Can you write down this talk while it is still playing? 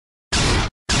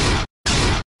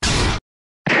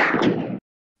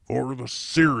for the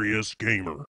serious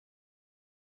gamer.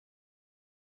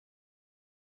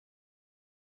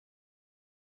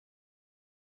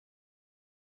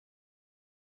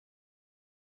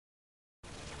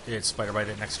 It's SpiderBite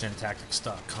at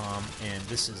NextGenTactics.com, and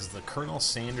this is the Colonel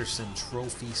Sanderson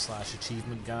Trophy /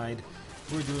 Achievement Guide.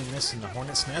 We're doing this in the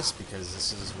Hornet's Nest because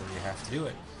this is where you have to do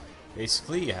it.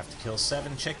 Basically, you have to kill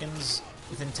 7 chickens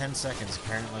within 10 seconds.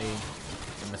 Apparently,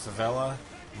 in the favela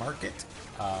market,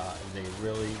 they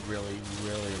really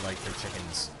like their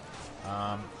chickens.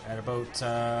 At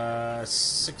about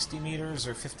 60 meters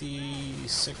or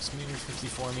 56 meters,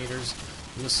 54 meters,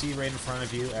 you'll see right in front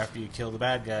of you, after you kill the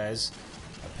bad guys,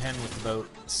 a pen with about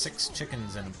 6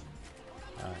 chickens in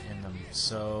them.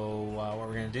 So what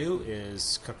we're going to do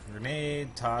is cook a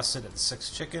grenade, toss it at the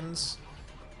 6 chickens,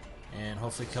 and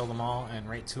hopefully kill them all. And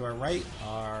right to our right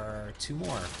are 2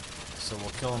 more. So we'll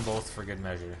kill them both for good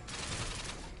measure.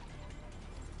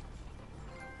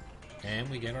 And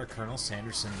we get our Colonel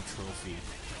Sanderson trophy.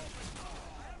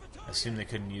 I assume they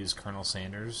couldn't use Colonel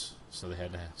Sanders, so they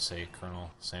had to say Colonel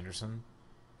Sanderson.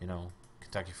 You know,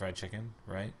 Kentucky Fried Chicken,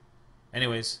 right?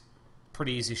 Anyways,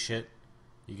 pretty easy shit.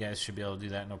 You guys should be able to do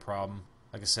that no problem.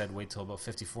 Like I said, wait till about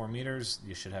 54 meters.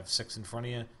 You should have 6 in front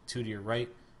of you, 2 to your right.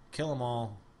 Kill them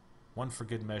all. 1 for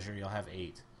good measure, you'll have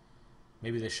 8.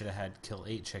 Maybe they should have had kill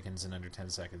 8 chickens in under 10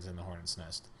 seconds in the Hornet's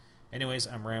Nest. Anyways,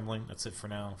 I'm rambling. That's it for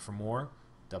now. For more,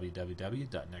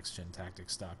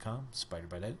 www.nextgentactics.com.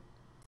 SpiderBite out.